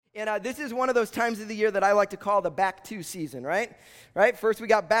And this is one of those times of the year that I like to call the back to season, right? Right? First we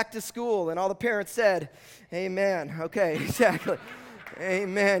got back to school, and all the parents said, amen. Okay, exactly.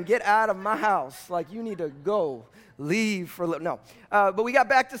 Amen. Get out of my house. Like, you need to go. Leave for a little. No. But we got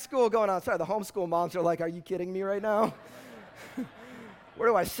back to school going on. Sorry, the homeschool moms are like, are you kidding me right now? Where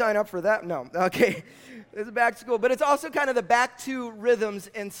do I sign up for that? No. Okay. This is back to school. But it's also kind of the back to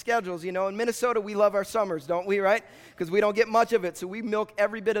rhythms and schedules. You know, in Minnesota, we love our summers, don't we, right? Because we don't get much of it. So we milk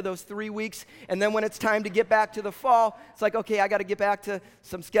every bit of those 3 weeks. And then when it's time to get back to the fall, it's like, okay, I got to get back to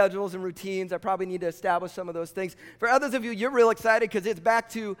some schedules and routines. I probably need to establish some of those things. For others of you, you're real excited because it's back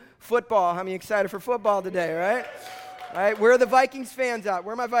to football. How many excited for football today, right? All right, where are the Vikings fans at?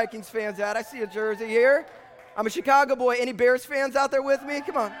 Where are my Vikings fans at? I see a jersey here. I'm a Chicago boy. Any Bears fans out there with me?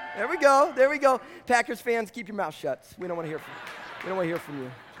 Come on. There we go. There we go. Packers fans, keep your mouth shut. We don't want to hear from you. We don't want to hear from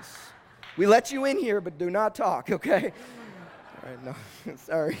you. We let you in here, but do not talk, okay? All right, no.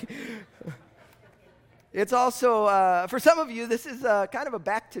 Sorry. It's also, for some of you, this is kind of a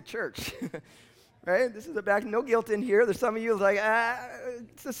back to church. Right? This is a back, no guilt in here. There's some of you like,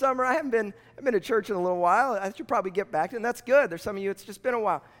 it's the summer. I haven't been to church in a little while. I should probably get back to it, and that's good. There's some of you, it's just been a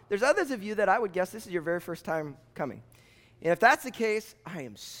while. There's others of you that I would guess this is your very first time coming. And if that's the case, I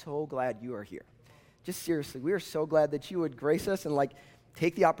am so glad you are here. Just seriously, we are so glad that you would grace us and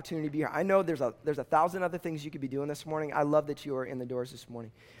take the opportunity to be here. I know there's a thousand other things you could be doing this morning. I love that you are in the doors this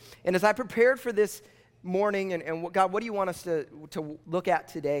morning. And as I prepared for this morning and God, what do you want us to look at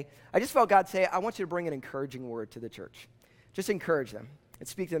today? I just felt God say, I want you to bring an encouraging word to the church. Just encourage them and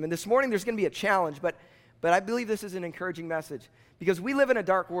speak to them. And this morning there's going to be a challenge, but I believe this is an encouraging message because we live in a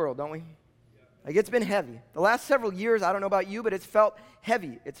dark world, don't we? Like, it's been heavy. The last several years, I don't know about you, but it's felt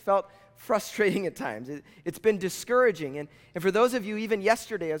heavy. It's felt frustrating at times. It's been discouraging. And for those of you, even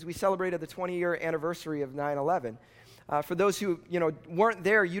yesterday, as we celebrated the 20-year anniversary of 9/11, for those who weren't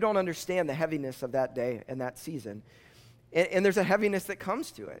there, you don't understand the heaviness of that day and that season. And there's a heaviness that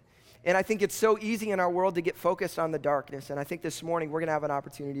comes to it. And I think it's so easy in our world to get focused on the darkness. And I think this morning we're going to have an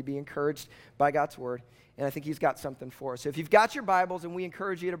opportunity to be encouraged by God's word. And I think he's got something for us. So if you've got your Bibles, and we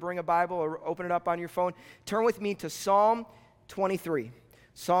encourage you to bring a Bible or open it up on your phone, turn with me to Psalm 23.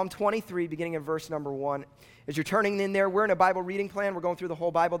 Psalm 23, beginning in verse number 1. As you're turning in there, we're in a Bible reading plan. We're going through the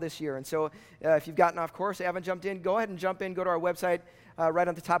whole Bible this year. And so if you've gotten off course, haven't jumped in, go ahead and jump in. Go to our website. Right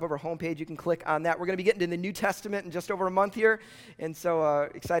on the top of our homepage, you can click on that. We're going to be getting to the New Testament in just over a month here. And so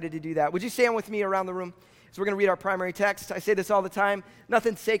excited to do that. Would you stand with me around the room? So we're going to read our primary text. I say this all the time.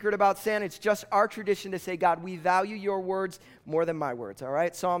 Nothing sacred about sin. It's just our tradition to say, God, we value your words more than my words. All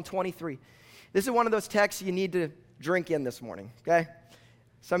right? Psalm 23. This is one of those texts you need to drink in this morning. Okay?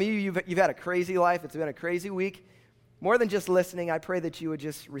 Some of you, you've had a crazy life. It's been a crazy week. More than just listening, I pray that you would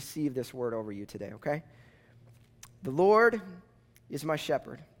just receive this word over you today, okay? The Lord is my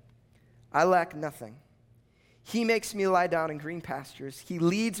shepherd. I lack nothing. He makes me lie down in green pastures. He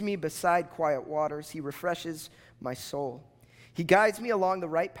leads me beside quiet waters. He refreshes my soul. He guides me along the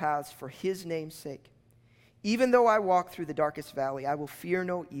right paths for his name's sake. Even though I walk through the darkest valley, I will fear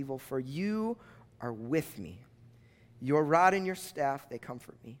no evil, for you are with me. Your rod and your staff, they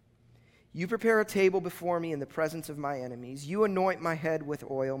comfort me. You prepare a table before me in the presence of my enemies. You anoint my head with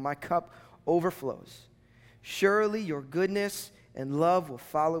oil. My cup overflows. Surely your goodness and love will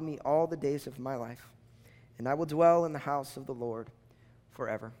follow me all the days of my life, and I will dwell in the house of the Lord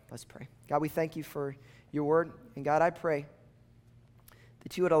forever. Let's pray. God, we thank you for your word. And God, I pray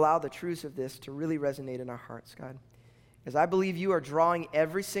that you would allow the truths of this to really resonate in our hearts, God. As I believe you are drawing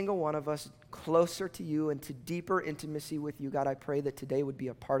every single one of us closer to you and to deeper intimacy with you, God, I pray that today would be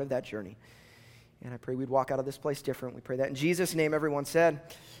a part of that journey. And I pray we'd walk out of this place different. We pray that in Jesus' name, everyone said,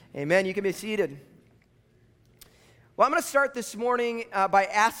 amen. You can be seated. Well, I'm going to start this morning by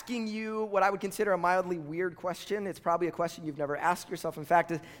asking you what I would consider a mildly weird question. It's probably a question you've never asked yourself. In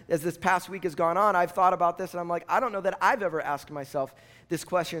fact, as this past week has gone on, I've thought about this, and I'm like, I don't know that I've ever asked myself this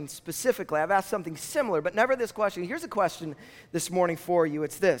question specifically. I've asked something similar, but never this question. Here's a question this morning for you.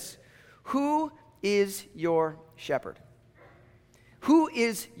 It's this: who is your shepherd? Who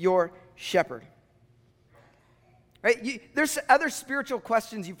is your shepherd? Right? There's other spiritual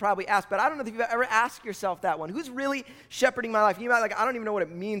questions you've probably asked, but I don't know if you've ever asked yourself that one. Who's really shepherding my life? You might I don't even know what it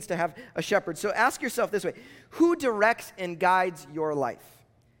means to have a shepherd. So ask yourself this way: who directs and guides your life?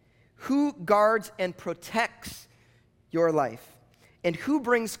 Who guards and protects your life? And who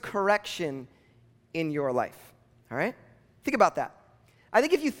brings correction in your life? All right? Think about that. I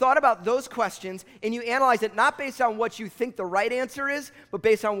think if you thought about those questions and you analyze it not based on what you think the right answer is, but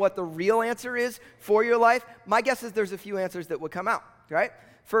based on what the real answer is for your life, my guess is there's a few answers that would come out, right?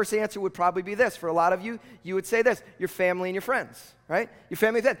 first answer would probably be this. For a lot of you, you would say this: your family and your friends, right? Your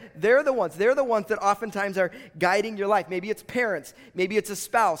family and friends. They're the ones that oftentimes are guiding your life. Maybe it's parents, maybe it's a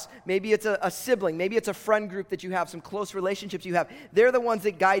spouse, maybe it's a sibling, maybe it's a friend group that you have, some close relationships you have. They're the ones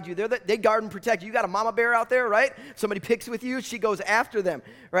that guide you. They guard and protect you. You got a mama bear out there, right? Somebody picks with you, she goes after them,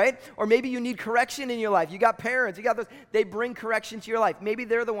 right? Or maybe you need correction in your life. You got parents, you got those. They bring correction to your life. Maybe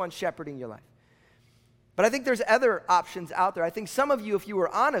they're the ones shepherding your life. But I think there's other options out there. I think some of you, if you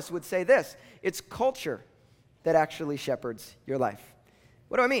were honest, would say this: it's culture that actually shepherds your life.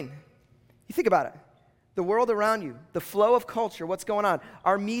 What do I mean? You think about it. The world around you, the flow of culture, what's going on,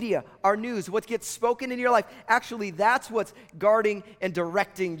 our media, our news, what gets spoken in your life, actually that's what's guarding and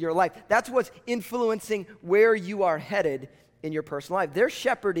directing your life. That's what's influencing where you are headed in your personal life. They're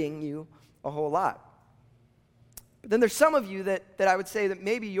shepherding you a whole lot. But then there's some of you that I would say that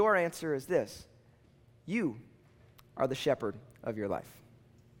maybe your answer is this: you are the shepherd of your life.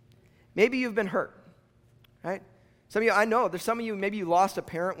 Maybe you've been hurt, right? Some of you, I know, there's some of you, maybe you lost a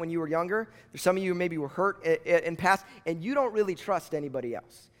parent when you were younger. There's some of you maybe were hurt in past, and you don't really trust anybody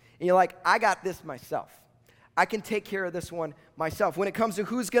else. And you're like, I got this myself. I can take care of this one myself. When it comes to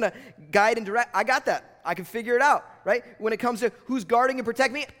who's going to guide and direct, I got that. I can figure it out, right? When it comes to who's guarding and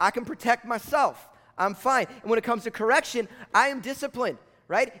protecting me, I can protect myself. I'm fine. And when it comes to correction, I am disciplined,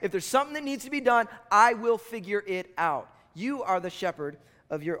 right? If there's something that needs to be done, I will figure it out. You are the shepherd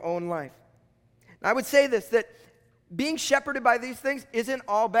of your own life. And I would say this, that being shepherded by these things isn't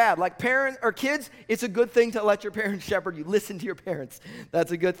all bad. Like parents or kids, it's a good thing to let your parents shepherd you. Listen to your parents.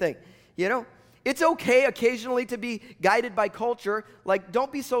 That's a good thing. You know, it's okay occasionally to be guided by culture. Like,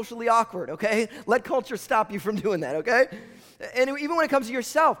 don't be socially awkward, okay? Let culture stop you from doing that, okay? And even when it comes to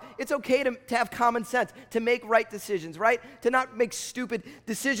yourself, it's okay to have common sense, to make right decisions, right? To not make stupid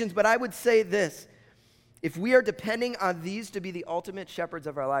decisions. But I would say this: if we are depending on these to be the ultimate shepherds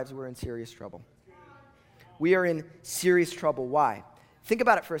of our lives, we're in serious trouble. We are in serious trouble. Why? Think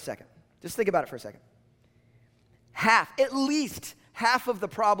about it for a second. Just think about it for a second. At least half of the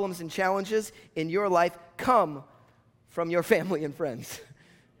problems and challenges in your life come from your family and friends.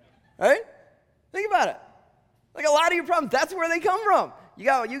 Right? Think about it. Like, a lot of your problems, that's where they come from.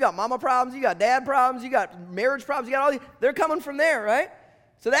 You got mama problems, you got dad problems, you got marriage problems, you got all these. They're coming from there, right?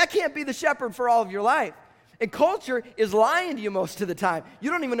 So that can't be the shepherd for all of your life. And culture is lying to you most of the time.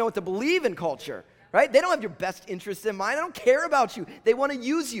 You don't even know what to believe in culture. Right? They don't have your best interests in mind. They don't care about you. They want to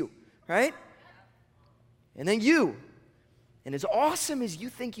use you, right? And then you, and as awesome as you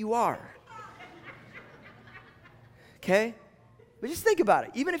think you are, okay? But just think about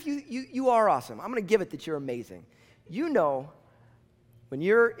it. Even if you are awesome, I'm going to give it that you're amazing. You know, when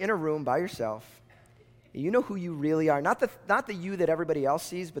you're in a room by yourself, you know who you really are. Not the you that everybody else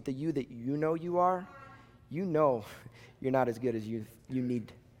sees, but the you that you know you are. You know you're not as good as you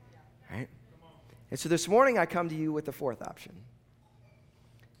need, right? And so this morning I come to you with the fourth option.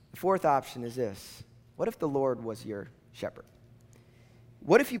 The fourth option is this: what if the Lord was your shepherd?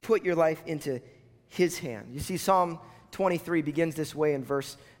 What if you put your life into his hand? You see, Psalm 23 begins this way in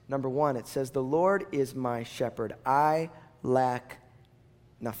verse number 1. It says, "The Lord is my shepherd. I lack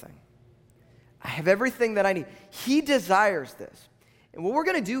nothing. I have everything that I need." He desires this. And what we're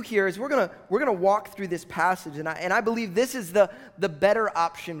going to do here is we're going to walk through this passage, and I believe this is the better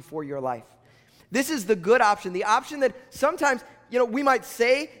option for your life. This is the good option, the option that sometimes, we might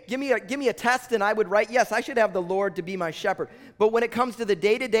say, give me a test, and I would write, yes, I should have the Lord to be my shepherd. But when it comes to the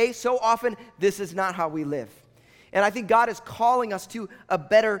day-to-day, so often, this is not how we live. And I think God is calling us to a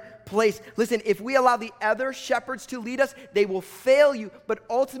better place. Listen, if we allow the other shepherds to lead us, they will fail you, but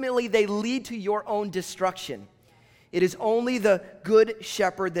ultimately they lead to your own destruction. It is only the good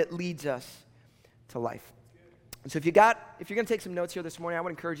shepherd that leads us to life. And so if you're going to take some notes here this morning, I would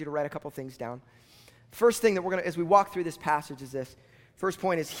encourage you to write a couple things down. First thing that as we walk through this passage is this. First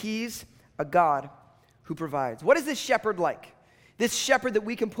point is, he's a God who provides. What is this shepherd like? This shepherd that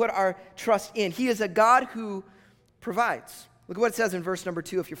we can put our trust in. He is a God who provides. Look at what it says in verse number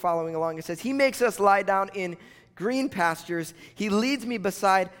 2 if you're following along. It says, "He makes us lie down in green pastures. He leads me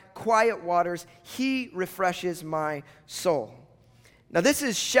beside quiet waters. He refreshes my soul." Now this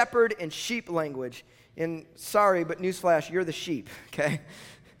is shepherd and sheep language. And sorry, but newsflash, you're the sheep, okay?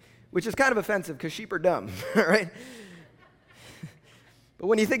 Which is kind of offensive because sheep are dumb, right? But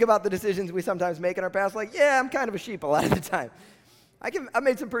when you think about the decisions we sometimes make in our past, like, yeah, I'm kind of a sheep a lot of the time. I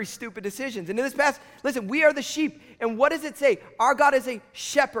made some pretty stupid decisions. And in this past, listen, we are the sheep. And what does it say? Our God is a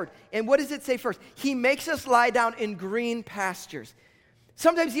shepherd. And what does it say first? He makes us lie down in green pastures.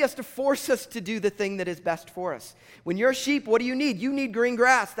 Sometimes he has to force us to do the thing that is best for us. When you're a sheep, what do you need? You need green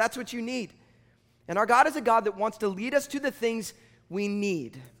grass. That's what you need. And our God is a God that wants to lead us to the things we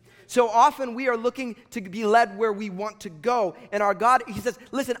need. So often we are looking to be led where we want to go. And our God, he says,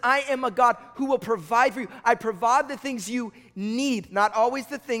 listen, I am a God who will provide for you. I provide the things you need, not always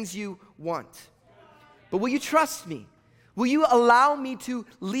the things you want. But will you trust me? Will you allow me to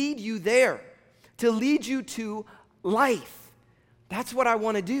lead you there, to lead you to life? That's what I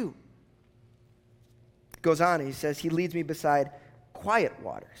want to do. Goes on, and he says, he leads me beside quiet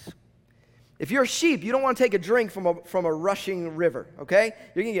waters. If you're a sheep, you don't want to take a drink from a rushing river, okay?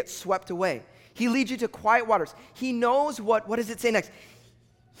 You're going to get swept away. He leads you to quiet waters. He knows what does it say next?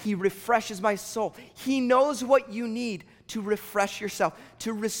 He refreshes my soul. He knows what you need to refresh yourself,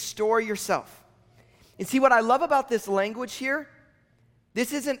 to restore yourself. And see, what I love about this language here,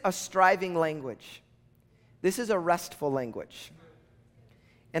 this isn't a striving language. This is a restful language.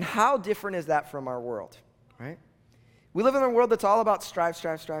 And how different is that from our world, right? We live in a world that's all about strive.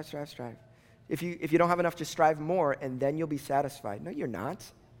 If you don't have enough, just strive more, and then you'll be satisfied. No, you're not.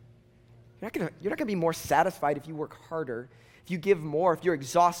 You're not gonna be more satisfied if you work harder, if you give more, if you're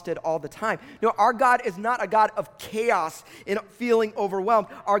exhausted all the time. No, our God is not a God of chaos and feeling overwhelmed.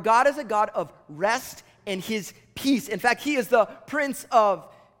 Our God is a God of rest and his peace. In fact, he is the Prince of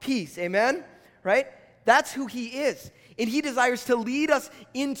Peace. Amen? Right? That's who he is. And he desires to lead us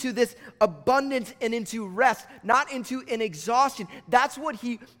into this abundance and into rest, not into an exhaustion. That's what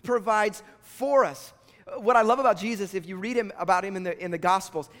he provides for us. What I love about Jesus, if you read about him in the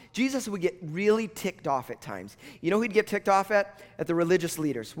Gospels, Jesus would get really ticked off at times. You know who he'd get ticked off at? At the religious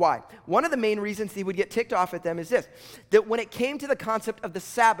leaders. Why? One of the main reasons he would get ticked off at them is this, that when it came to the concept of the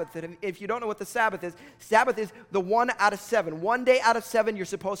Sabbath, that if you don't know what the Sabbath is the 1 out of 7. 1 day out of 7, you're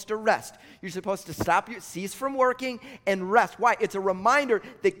supposed to rest. You're supposed to cease from working and rest. Why? It's a reminder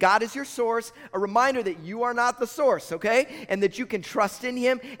that God is your source, a reminder that you are not the source, okay? And that you can trust in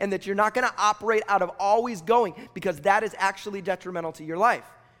him and that you're not going to operate out of always going, because that is actually detrimental to your life.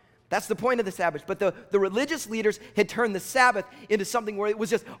 That's the point of the Sabbath. But the religious leaders had turned the Sabbath into something where it was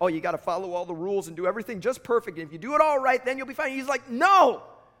just, oh, you got to follow all the rules and do everything just perfect. And if you do it all right, then you'll be fine. He's like, no,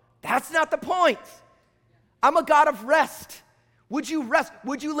 that's not the point. I'm a God of rest. Would you rest?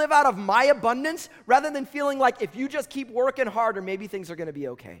 Would you live out of my abundance rather than feeling like if you just keep working harder, maybe things are going to be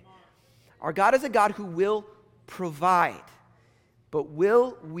okay? Our God is a God who will provide. But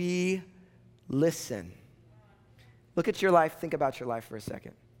will we listen? Look at your life. Think about your life for a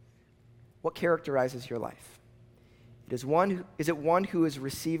second. What characterizes your life? Is it one who is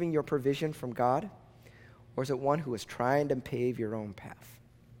receiving your provision from God? Or is it one who is trying to pave your own path?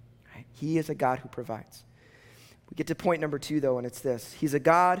 Right? He is a God who provides. We get to point number 2, though, and it's this. He's a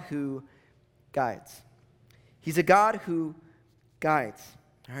God who guides. He's a God who guides.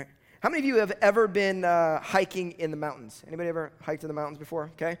 All right? How many of you have ever been hiking in the mountains? Anybody ever hiked in the mountains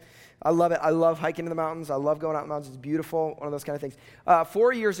before? Okay. I love it. I love hiking in the mountains. I love going out in the mountains. It's beautiful, one of those kind of things.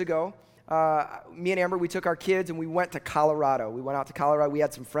 4 years ago, me and Amber, we took our kids and we went to Colorado. We went out to Colorado. We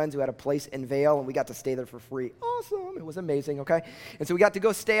had some friends who had a place in Vail, and we got to stay there for free. Awesome. It was amazing, okay? And so we got to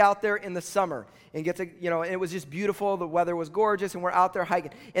go stay out there in the summer and get to, and it was just beautiful. The weather was gorgeous, and we're out there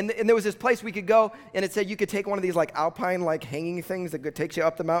hiking. And there was this place we could go, and it said you could take one of these like alpine like hanging things that takes you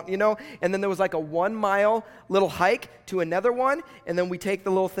up the mountain, And then there was like a 1 mile little hike to another one, and then we take the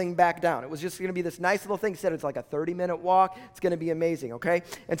little thing back down. It was just going to be this nice little thing. It said it's like a 30-minute walk. It's going to be amazing, okay?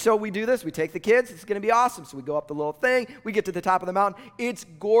 And so we do this. We take the kids. It's going to be awesome. So we go up the little thing. We get to the top of the mountain. It's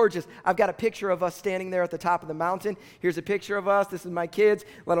gorgeous. I've got a picture of us standing there at the top of the mountain. Here's a picture of us. This is my kids.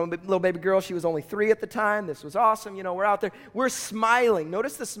 Little baby girl. She was only 3 at the time. This was awesome. We're out there. We're smiling.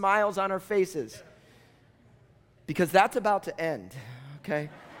 Notice the smiles on our faces, because that's about to end, okay?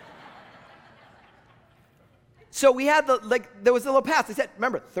 So we had there was a little path. They said,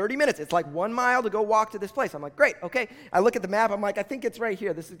 remember, 30 minutes. It's like 1 mile to go walk to this place. I'm like, great, okay. I look at the map. I'm like, I think it's right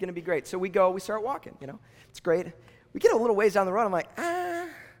here. This is going to be great. So we start walking, It's great. We get a little ways down the road. I'm like,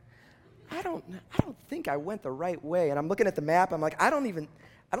 I don't think I went the right way. And I'm looking at the map. I'm like, I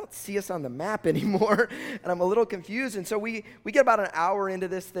don't see us on the map anymore. And I'm a little confused. And so we get about an hour into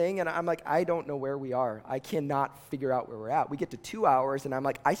this thing, and I'm like, I don't know where we are. I cannot figure out where we're at. We get to 2 hours, and I'm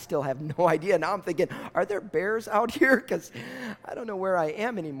like, I still have no idea. Now I'm thinking, are there bears out here? Because I don't know where I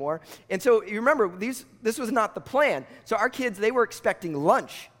am anymore. And so you remember, this was not the plan. So our kids, they were expecting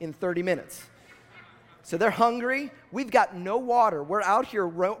lunch in 30 minutes. So they're hungry. We've got no water. We're out here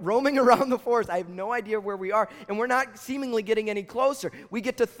roaming around the forest. I have no idea where we are, and we're not seemingly getting any closer. We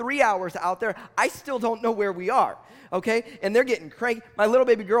get to 3 hours out there. I still don't know where we are, okay? And they're getting cranky. My little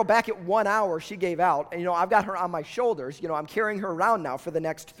baby girl, back at 1 hour, she gave out. And, I've got her on my shoulders. I'm carrying her around now for the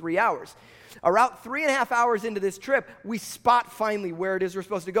next 3 hours. Around 3.5 hours into this trip, we spot finally where it is we're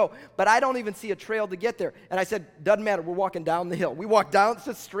supposed to go. But I don't even see a trail to get there. And I said, doesn't matter. We're walking down the hill. We walk down,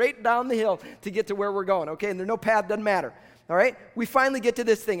 just straight down the hill to get to where we're going, okay? And there's no path, doesn't matter. All right? We finally get to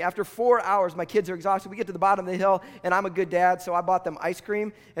this thing. After 4 hours, my kids are exhausted. We get to the bottom of the hill, and I'm a good dad, so I bought them ice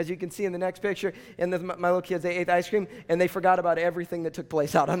cream, as you can see in the next picture. And my little kids, they ate the ice cream, and they forgot about everything that took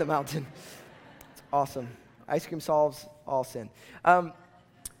place out on the mountain. It's awesome. Ice cream solves all sin.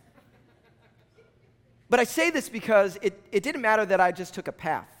 But I say this because it didn't matter that I just took a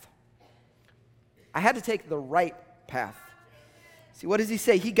path. I had to take the right path. See, what does he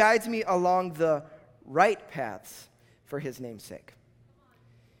say? He guides me along the right paths for his name's sake.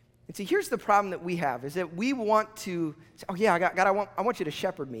 And see, here's the problem that we have, is that we want to say, oh yeah, God, I want you to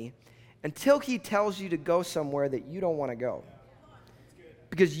shepherd me, until he tells you to go somewhere that you don't want to go.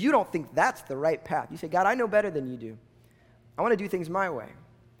 Because you don't think that's the right path. You say, God, I know better than you do. I want to do things my way.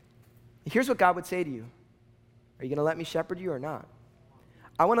 And here's what God would say to you. Are you going to let me shepherd you or not?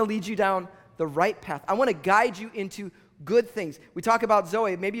 I want to lead you down the right path. I want to guide you into good things. We talk about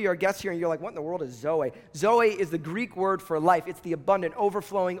Zoe. Maybe you're a guest here and you're like, what in the world is Zoe? Zoe is the Greek word for life. It's the abundant,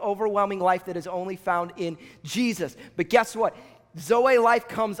 overflowing, overwhelming life that is only found in Jesus. But guess what? Zoe life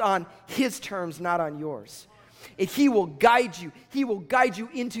comes on his terms, not on yours. And he will guide you. He will guide you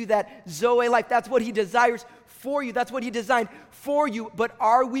into that Zoe life. That's what he desires for you. That's what he designed for you. But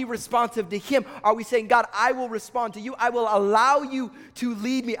are we responsive to him? Are we saying, God, I will respond to you. I will allow you to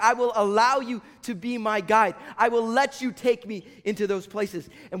lead me. I will allow you to be my guide. I will let you take me into those places.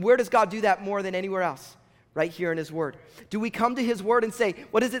 And where does God do that more than anywhere else? Right here in his word. Do we come to his word and say,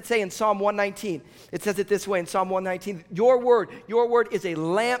 what does it say in Psalm 119? It says it this way in Psalm 119, your word is a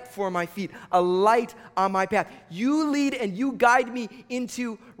lamp for my feet, a light on my path. You lead and you guide me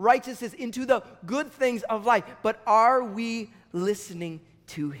into righteousness, into the good things of life. But are we listening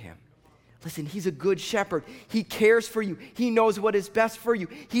to him? Listen, he's a good shepherd. He cares for you. He knows what is best for you.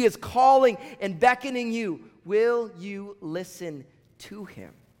 He is calling and beckoning you. Will you listen to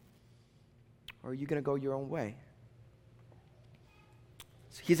him? Or are you going to go your own way?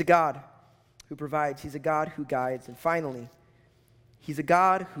 So he's a God who provides. He's a God who guides. And finally, he's a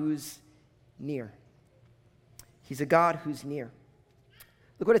God who's near. He's a God who's near.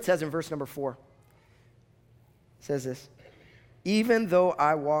 Look what it says in verse number 4. It says this, even though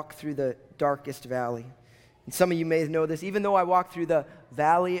I walk through the darkest valley, and some of you may know this, even though I walk through the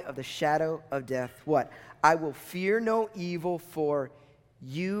valley of the shadow of death, what? I will fear no evil, for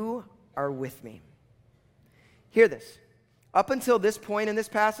you are with me. Hear this. Up until this point in this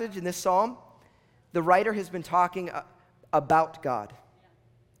passage, in this psalm, the writer has been talking about God,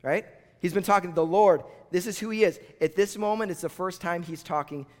 right? He's been talking to the Lord. This is who he is. At this moment, it's the first time he's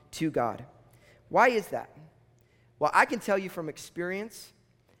talking to God. Why is that? Well, I can tell you from experience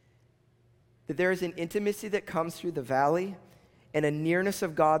that there is an intimacy that comes through the valley and a nearness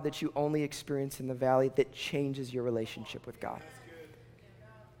of God that you only experience in the valley that changes your relationship with God.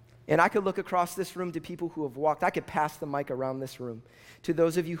 And I could look across this room to people who have walked. I could pass the mic around this room to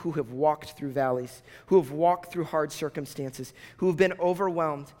those of you who have walked through valleys, who have walked through hard circumstances, who have been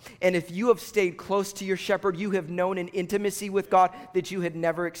overwhelmed. And if you have stayed close to your shepherd, you have known an intimacy with God that you had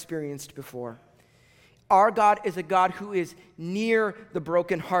never experienced before. Our God is a God who is near the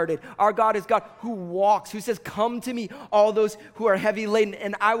brokenhearted. Our God is God who walks, who says, come to me, all those who are heavy laden,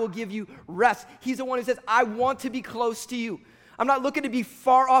 and I will give you rest. He's the one who says, I want to be close to you. I'm not looking to be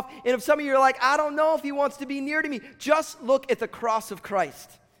far off. And if some of you are like, I don't know if he wants to be near to me, just look at the cross of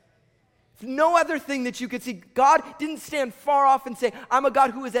Christ. No other thing that you could see. God didn't stand far off and say, I'm a God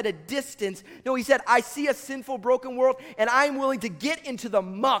who is at a distance. No, he said, I see a sinful, broken world, and I'm willing to get into the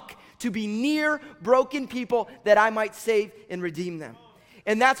muck to be near broken people that I might save and redeem them.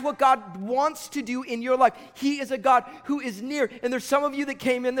 And that's what God wants to do in your life. He is a God who is near. And there's some of you that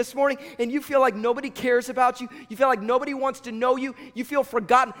came in this morning and you feel like nobody cares about you. You feel like nobody wants to know you. You feel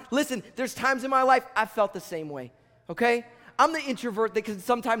forgotten. Listen, there's times in my life I felt the same way, okay? I'm the introvert that can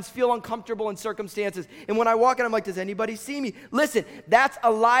sometimes feel uncomfortable in circumstances. And when I walk in, I'm like, does anybody see me? Listen, that's a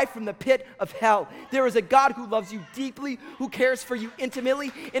lie from the pit of hell. There is a God who loves you deeply, who cares for you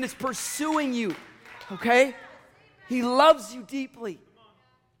intimately, and is pursuing you, okay? He loves you deeply.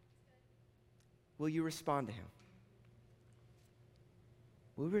 Will you respond to him?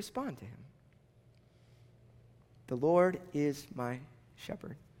 Will you respond to him? The Lord is my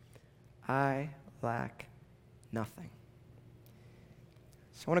shepherd. I lack nothing.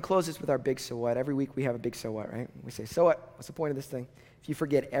 So I want to close this with our big so what. Every week we have a big so what, right? We say, so what? What's the point of this thing? If you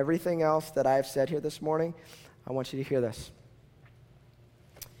forget everything else that I have said here this morning, I want you to hear this.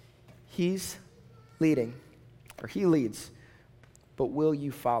 He's leading, or he leads, but will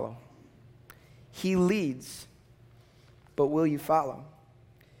you follow? He leads, but will you follow?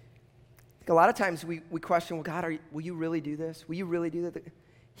 I think a lot of times we question, well, God, will you really do this? Will you really do that?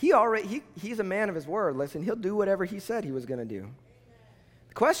 He's a man of his word. Listen, he'll do whatever he said he was going to do.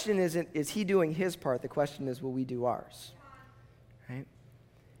 The question isn't, is he doing his part? The question is, will we do ours? Right?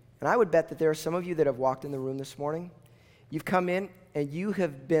 And I would bet that there are some of you that have walked in the room this morning. You've come in and you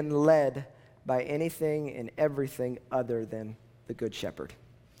have been led by anything and everything other than the Good Shepherd.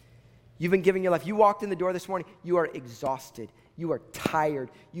 You've been giving your life. You walked in the door this morning. You are exhausted. You are tired.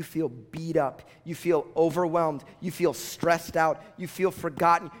 You feel beat up. You feel overwhelmed. You feel stressed out. You feel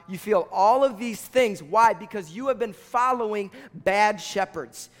forgotten. You feel all of these things. Why? Because you have been following bad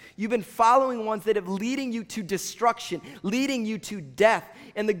shepherds. You've been following ones that have leading you to destruction, leading you to death.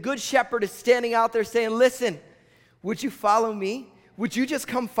 And the Good Shepherd is standing out there saying, listen, would you follow me? Would you just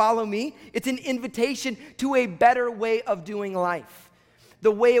come follow me? It's an invitation to a better way of doing life.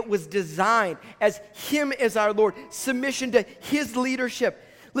 The way it was designed, as him as our Lord, submission to his leadership.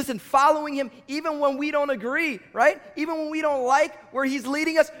 Listen, following him even when we don't agree, right? Even when we don't like where he's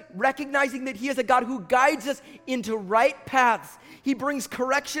leading us, recognizing that he is a God who guides us into right paths. He brings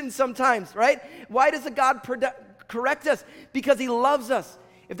correction sometimes, right? Why does a God correct us? Because he loves us.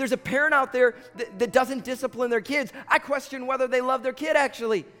 If there's a parent out there that doesn't discipline their kids, I question whether they love their kid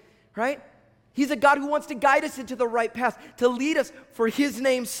actually, right? He's a God who wants to guide us into the right path, to lead us for his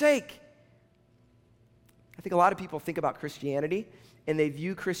name's sake. I think a lot of people think about Christianity, and they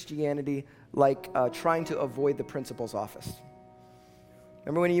view Christianity like trying to avoid the principal's office.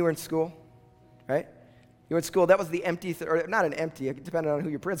 Remember when you were in school, right? You were in school, that was the empty, or not an empty, depending on who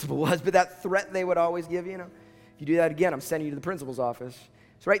your principal was, but that threat they would always give you, If you do that again, I'm sending you to the principal's office.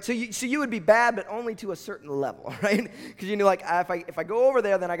 Right? So you would be bad, but only to a certain level, right? Because you knew, like, if I go over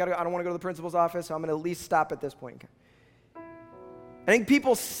there, then I don't want to go to the principal's office, so I'm going to at least stop at this point. I think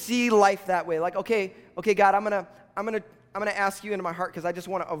people see life that way. Like, okay, God, I'm gonna ask you into my heart because I just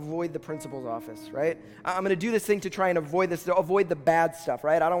want to avoid the principal's office, right? I'm going to do this thing to try and avoid this, to avoid the bad stuff,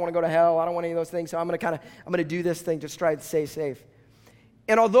 right? I don't want to go to hell. I don't want any of those things. So I'm going to do this thing to try to stay safe.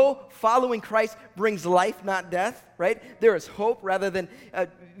 And although following Christ brings life, not death, right? There is hope rather than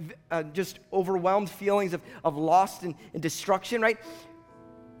just overwhelmed feelings of loss and destruction, right?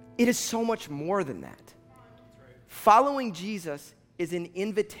 It is so much more than that. Right. Following Jesus is an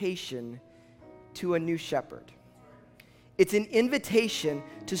invitation to a new shepherd. It's an invitation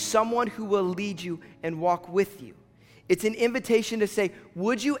to someone who will lead you and walk with you. It's an invitation to say,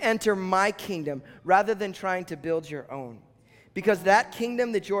 would you enter my kingdom rather than trying to build your own? Because that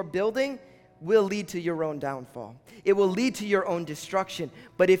kingdom that you're building will lead to your own downfall. It will lead to your own destruction.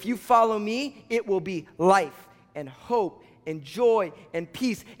 But if you follow me, it will be life and hope and joy and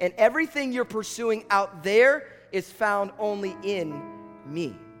peace. And everything you're pursuing out there is found only in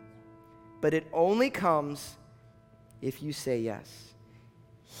me. But it only comes if you say yes.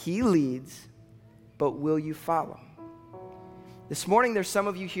 He leads, but will you follow? This morning, there's some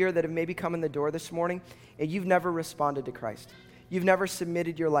of you here that have maybe come in the door this morning and you've never responded to Christ. You've never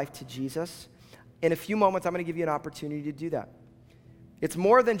submitted your life to Jesus. In a few moments, I'm going to give you an opportunity to do that. It's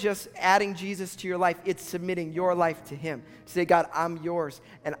more than just adding Jesus to your life. It's submitting your life to him. Say, God, I'm yours,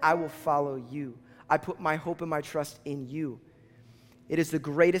 and I will follow you. I put my hope and my trust in you. It is the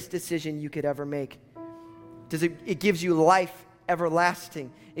greatest decision you could ever make. It gives you life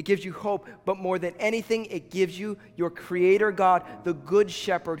everlasting. It gives you hope, but more than anything, it gives you your Creator God, the Good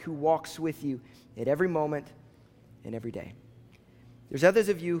Shepherd who walks with you at every moment and every day. There's others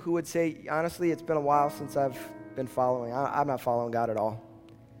of you who would say, honestly, it's been a while since I've been following. I'm not following God at all.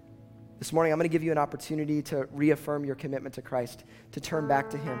 This morning, I'm going to give you an opportunity to reaffirm your commitment to Christ, to turn back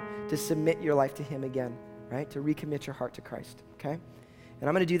to him, to submit your life to him again, right? To recommit your heart to Christ, okay? And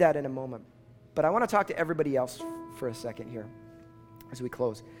I'm going to do that in a moment. But I want to talk to everybody else for a second here as we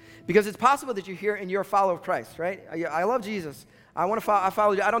close. Because it's possible that you're here and you're a follower of Christ, right? I love Jesus. I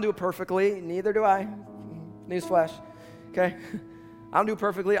follow you. I don't do it perfectly. Neither do I. Newsflash, okay? I don't do it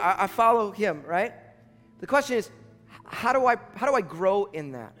perfectly. I follow him, right? The question is, how do I grow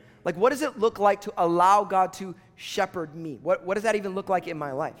in that? Like, what does it look like to allow God to shepherd me? What does that even look like in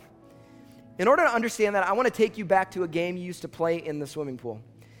my life? In order to understand that, I want to take you back to a game you used to play in the swimming pool.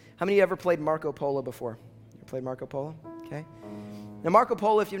 How many of you ever played Marco Polo before? You played Marco Polo? Okay. Now, Marco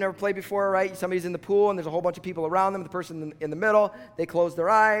Polo, if you've never played before, right, somebody's in the pool and there's a whole bunch of people around them, the person in the middle, they close their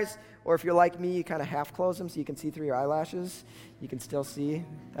eyes, or if you're like me, you kind of half close them so you can see through your eyelashes. You can still see.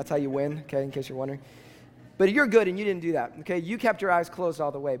 That's how you win, okay, in case you're wondering. But you're good and you didn't do that, okay? You kept your eyes closed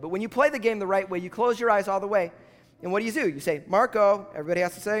all the way. But when you play the game the right way, you close your eyes all the way, and what do? You say, Marco. Everybody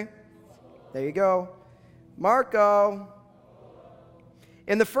has to say, there you go, Marco.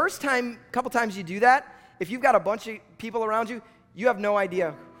 And the first couple times you do that, if you've got a bunch of people around you, you have no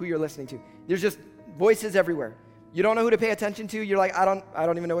idea who you're listening to. There's just voices everywhere. You don't know who to pay attention to. You're like, I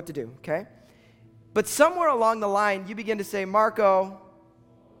don't even know what to do, okay? But somewhere along the line, you begin to say, Marco,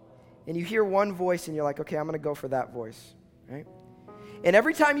 and you hear one voice, and you're like, okay, I'm going to go for that voice, right? And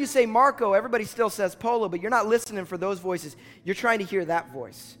every time you say Marco, everybody still says Polo, but you're not listening for those voices. You're trying to hear that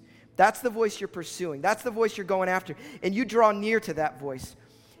voice. That's the voice you're pursuing. That's the voice you're going after. And you draw near to that voice.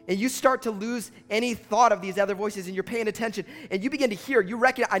 And you start to lose any thought of these other voices, and you're paying attention, and you begin to hear. You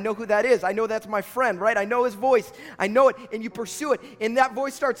reckon, I know who that is. I know that's my friend, right? I know his voice. I know it, and you pursue it, and that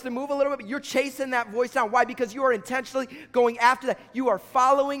voice starts to move a little bit. You're chasing that voice down. Why? Because you are intentionally going after that. You are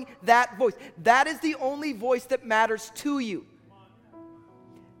following that voice. That is the only voice that matters to you.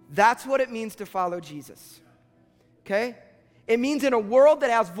 That's what it means to follow Jesus, okay? It means in a world that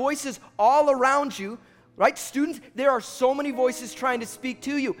has voices all around you, right? Students, there are so many voices trying to speak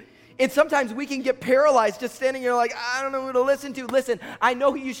to you. And sometimes we can get paralyzed just standing here like, I don't know who to listen to. Listen, I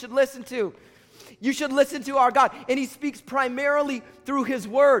know who you should listen to. You should listen to our God. And he speaks primarily through his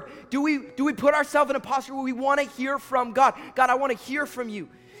word. Do we put ourselves in a posture where we want to hear from God? God, I want to hear from you.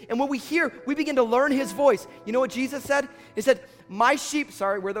 And when we hear, we begin to learn his voice. You know what Jesus said? He said, my sheep,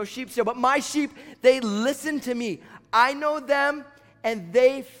 sorry, we're those sheep still, but my sheep, they listen to me. I know them and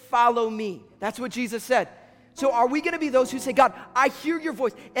they follow me. That's what Jesus said. So are we going to be those who say, God, I hear your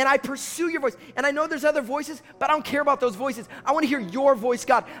voice and I pursue your voice. And I know there's other voices, but I don't care about those voices. I want to hear your voice,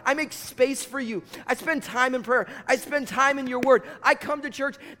 God. I make space for you. I spend time in prayer. I spend time in your word. I come to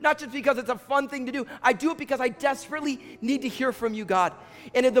church not just because it's a fun thing to do. I do it because I desperately need to hear from you, God.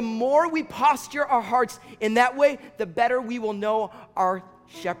 And the more we posture our hearts in that way, the better we will know our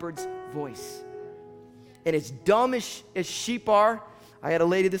shepherd's voice. And as dumb as sheep are, I had a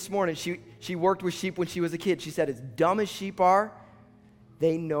lady this morning, she worked with sheep when she was a kid. She said, as dumb as sheep are,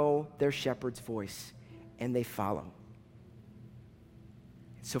 they know their shepherd's voice, and they follow.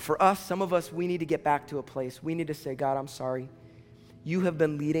 So for us, some of us, we need to get back to a place. We need to say, God, I'm sorry. You have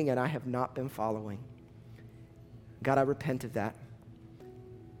been leading, and I have not been following. God, I repent of that.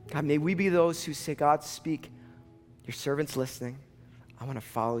 God, may we be those who say, God, speak. Your servant's listening. I want to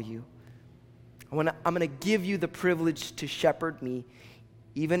follow you. I'm going to give you the privilege to shepherd me.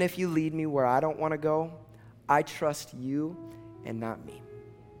 Even if you lead me where I don't want to go, I trust you and not me.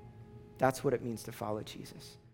 That's what it means to follow Jesus.